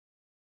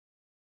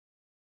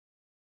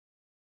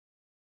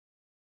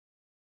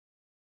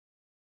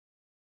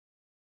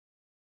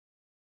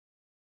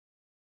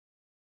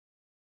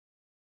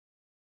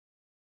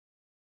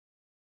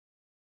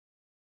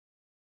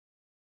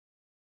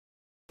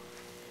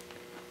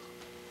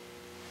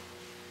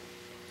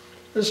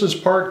This is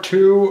part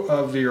 2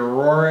 of the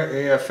Aurora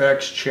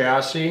AFX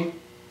chassis.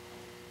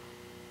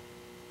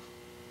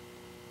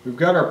 We've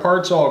got our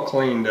parts all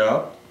cleaned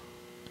up.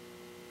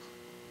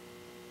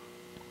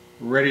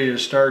 We're ready to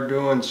start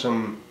doing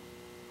some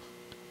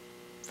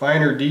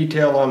finer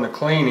detail on the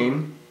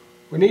cleaning.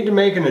 We need to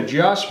make an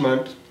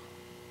adjustment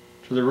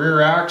to the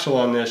rear axle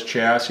on this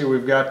chassis.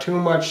 We've got too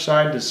much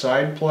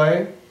side-to-side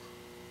play.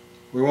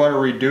 We want to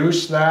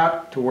reduce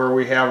that to where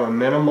we have a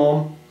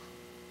minimum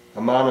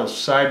amount of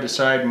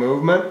side-to-side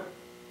movement.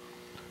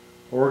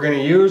 What we're going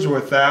to use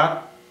with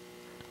that,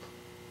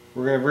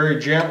 we're going to very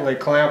gently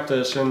clamp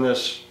this in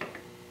this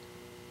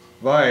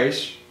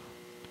vise.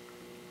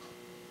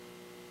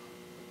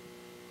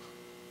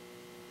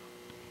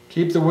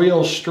 Keep the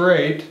wheels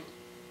straight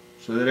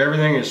so that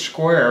everything is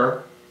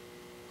square,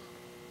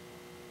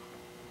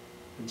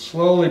 and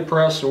slowly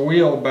press the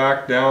wheel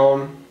back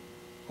down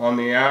on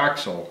the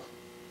axle.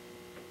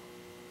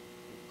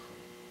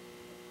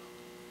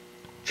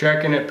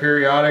 Checking it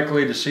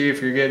periodically to see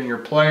if you're getting your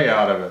play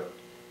out of it.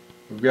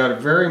 We've got a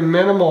very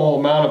minimal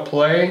amount of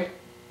play,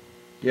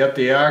 yet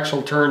the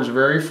axle turns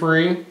very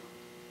free.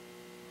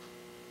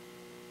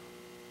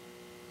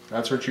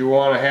 That's what you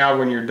want to have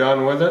when you're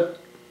done with it.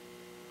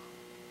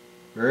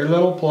 Very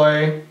little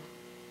play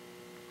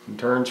and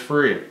turns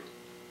free.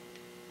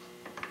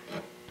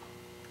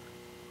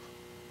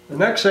 The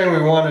next thing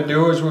we want to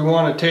do is we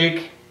want to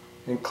take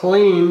and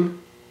clean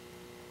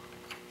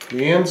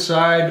the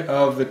inside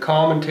of the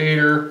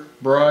commutator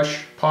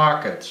brush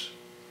pockets.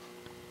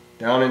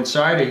 Down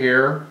inside of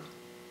here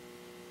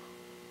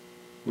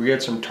we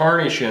get some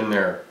tarnish in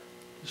there.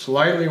 Just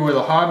lightly with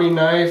a hobby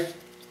knife,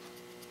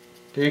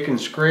 take and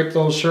scrape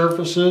those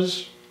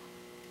surfaces.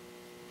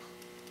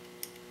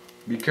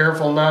 Be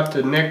careful not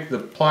to nick the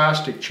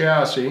plastic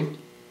chassis.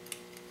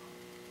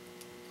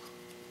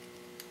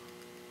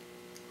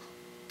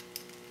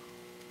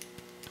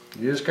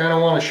 You just kind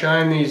of want to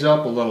shine these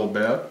up a little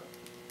bit.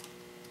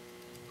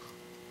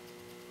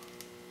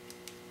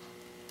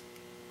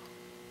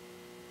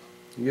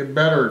 You get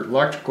better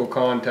electrical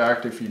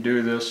contact if you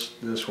do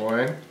this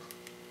way.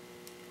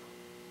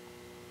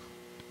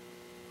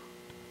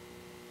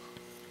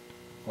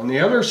 On the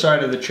other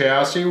side of the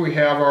chassis we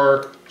have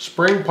our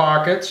spring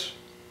pockets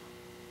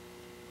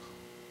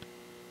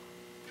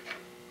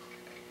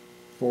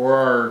for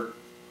our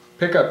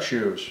pickup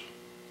shoes.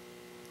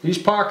 These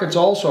pockets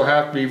also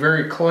have to be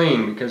very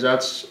clean because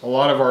that's a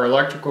lot of our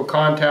electrical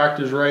contact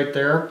is right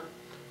there.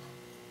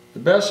 The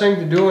best thing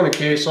to do in a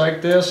case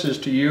like this is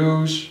to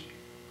use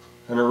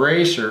an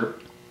eraser.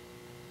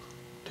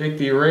 Take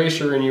the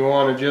eraser and you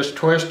want to just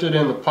twist it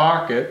in the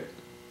pocket.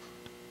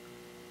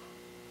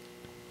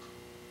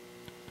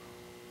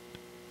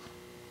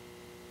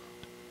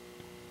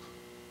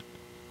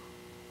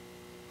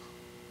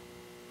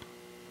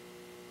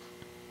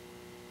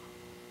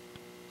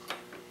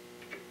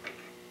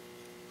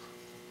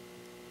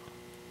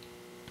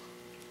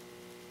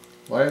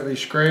 Lightly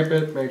scrape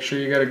it, make sure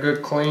you got a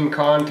good clean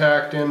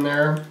contact in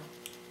there.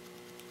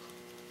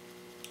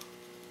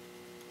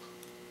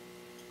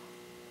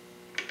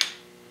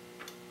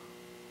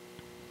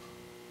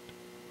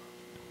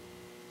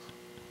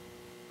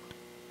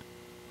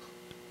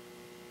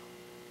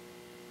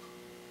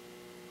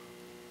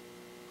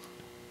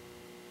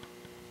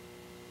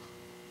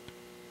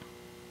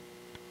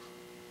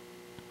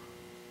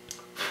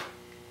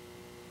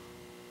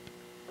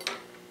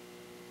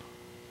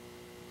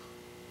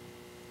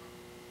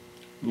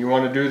 You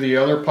want to do the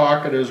other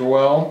pocket as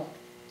well.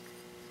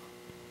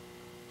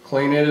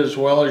 Clean it as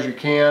well as you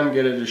can,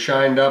 get it as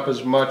shined up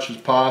as much as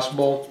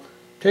possible.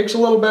 Takes a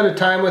little bit of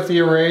time with the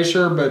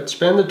eraser, but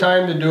spend the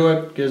time to do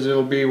it because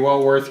it'll be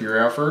well worth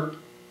your effort.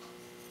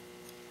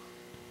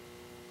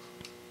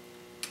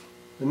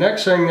 The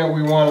next thing that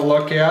we want to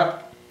look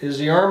at is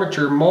the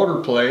armature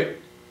motor plate.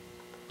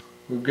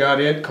 We've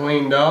got it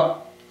cleaned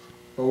up,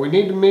 but we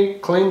need to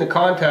clean the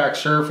contact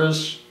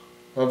surface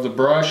of the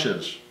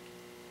brushes.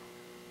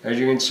 As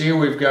you can see,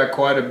 we've got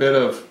quite a bit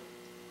of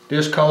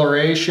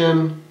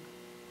discoloration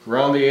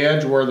around the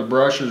edge where the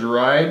brushes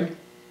ride.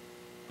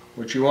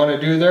 What you want to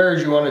do there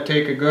is you want to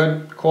take a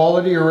good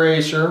quality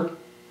eraser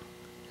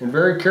and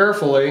very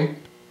carefully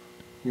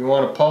you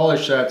want to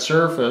polish that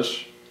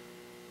surface,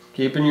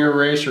 keeping your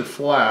eraser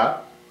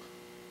flat.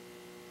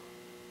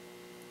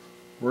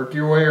 Work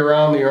your way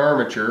around the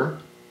armature.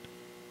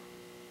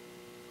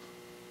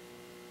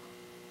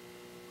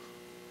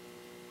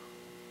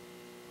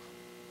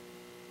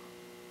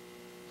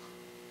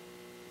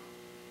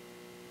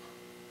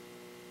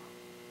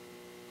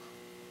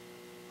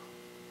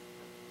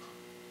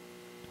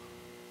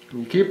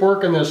 You keep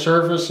working this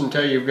surface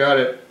until you've got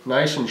it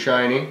nice and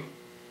shiny.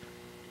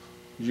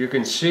 As you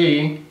can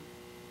see,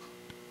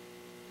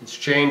 it's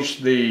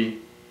changed the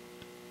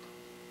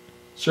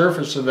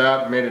surface of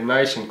that and made it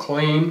nice and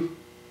clean.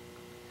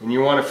 And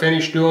you want to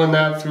finish doing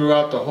that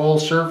throughout the whole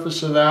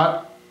surface of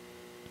that.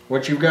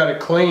 Once you've got it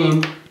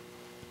cleaned,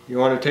 you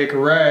want to take a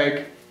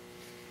rag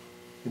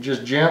and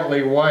just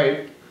gently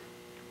wipe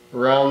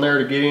around there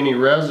to get any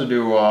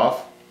residue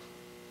off.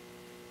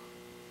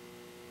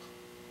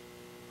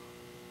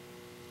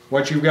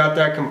 Once you've got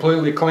that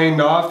completely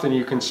cleaned off, then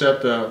you can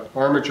set the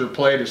armature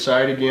plate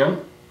aside again.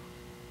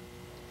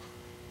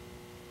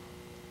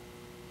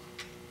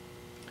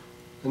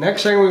 The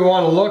next thing we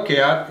want to look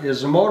at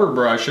is the motor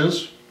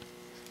brushes.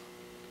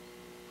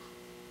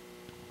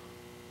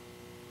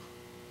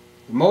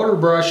 The motor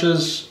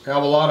brushes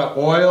have a lot of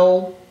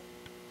oil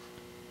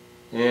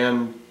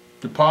and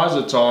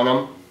deposits on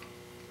them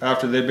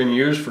after they've been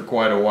used for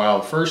quite a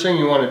while. The first thing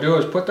you want to do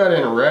is put that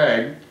in a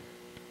rag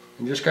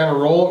and just kind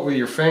of roll it with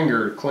your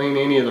finger to clean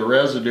any of the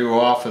residue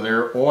off of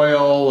their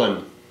oil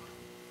and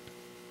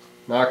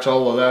knocks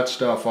all of that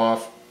stuff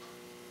off.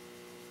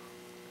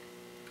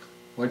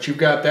 Once you've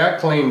got that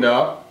cleaned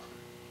up,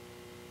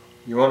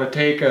 you want to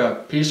take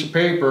a piece of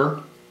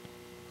paper.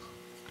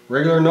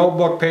 Regular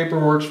notebook paper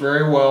works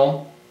very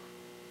well.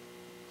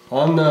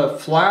 On the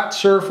flat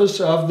surface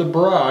of the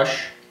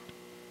brush,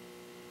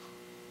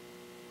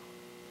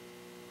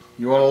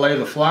 you want to lay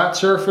the flat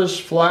surface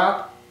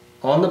flat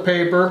on the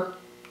paper.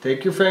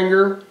 Take your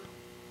finger,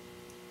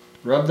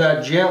 rub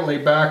that gently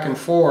back and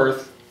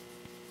forth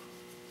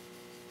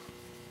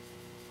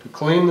to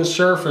clean the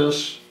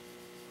surface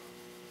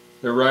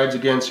that rides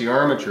against the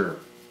armature.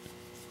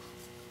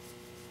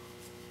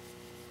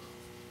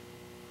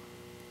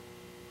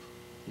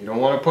 You don't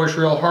want to push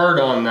real hard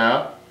on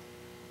that.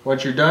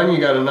 Once you're done, you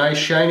got a nice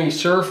shiny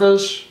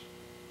surface,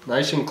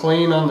 nice and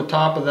clean on the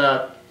top of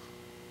that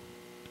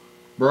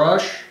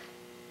brush.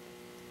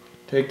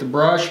 Take the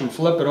brush and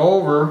flip it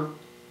over.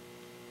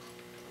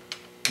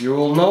 You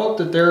will note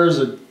that there is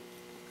a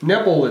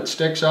nipple that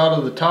sticks out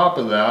of the top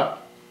of that.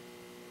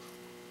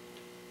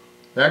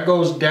 That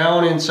goes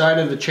down inside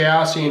of the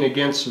chassis and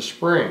against the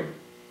spring.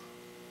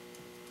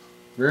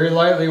 Very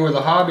lightly with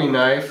a hobby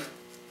knife,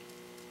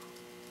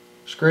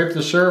 scrape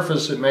the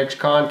surface that makes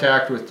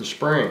contact with the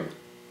spring.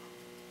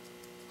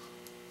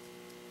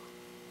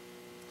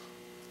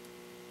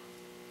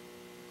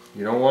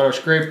 You don't want to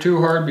scrape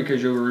too hard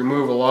because you'll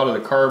remove a lot of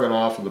the carbon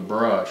off of the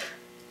brush.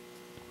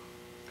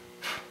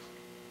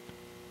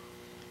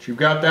 Once you've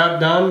got that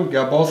done,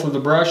 got both of the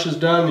brushes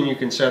done, then you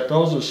can set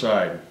those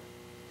aside.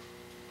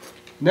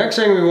 Next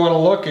thing we want to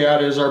look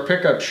at is our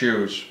pickup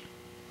shoes.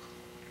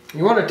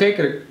 You want to take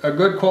a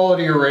good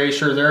quality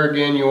eraser. There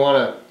again, you want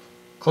to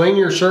clean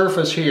your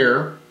surface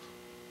here.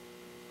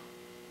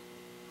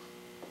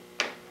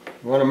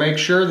 You want to make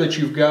sure that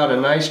you've got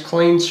a nice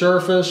clean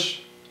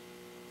surface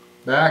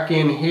back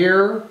in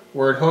here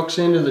where it hooks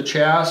into the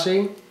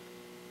chassis.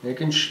 You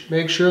can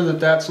make sure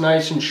that that's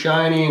nice and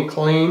shiny and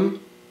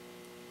clean.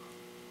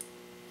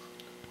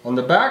 On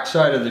the back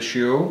side of the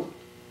shoe,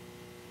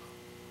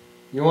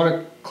 you want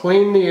to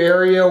clean the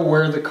area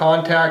where the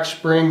contact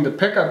spring, the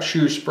pickup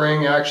shoe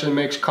spring, actually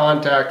makes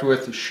contact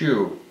with the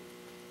shoe.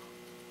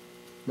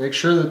 Make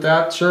sure that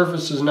that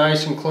surface is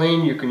nice and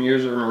clean. You can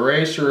use an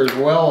eraser as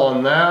well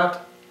on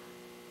that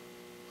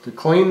to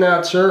clean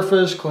that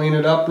surface, clean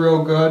it up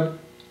real good.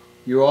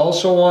 You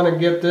also want to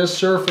get this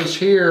surface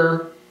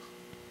here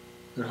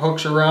that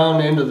hooks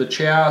around into the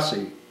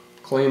chassis.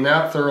 Clean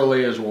that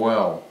thoroughly as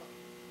well.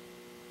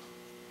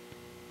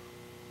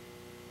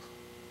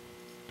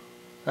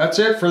 That's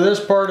it for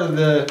this part of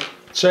the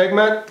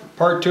segment.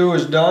 Part 2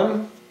 is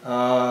done.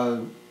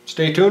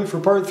 Stay tuned for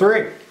part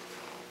 3.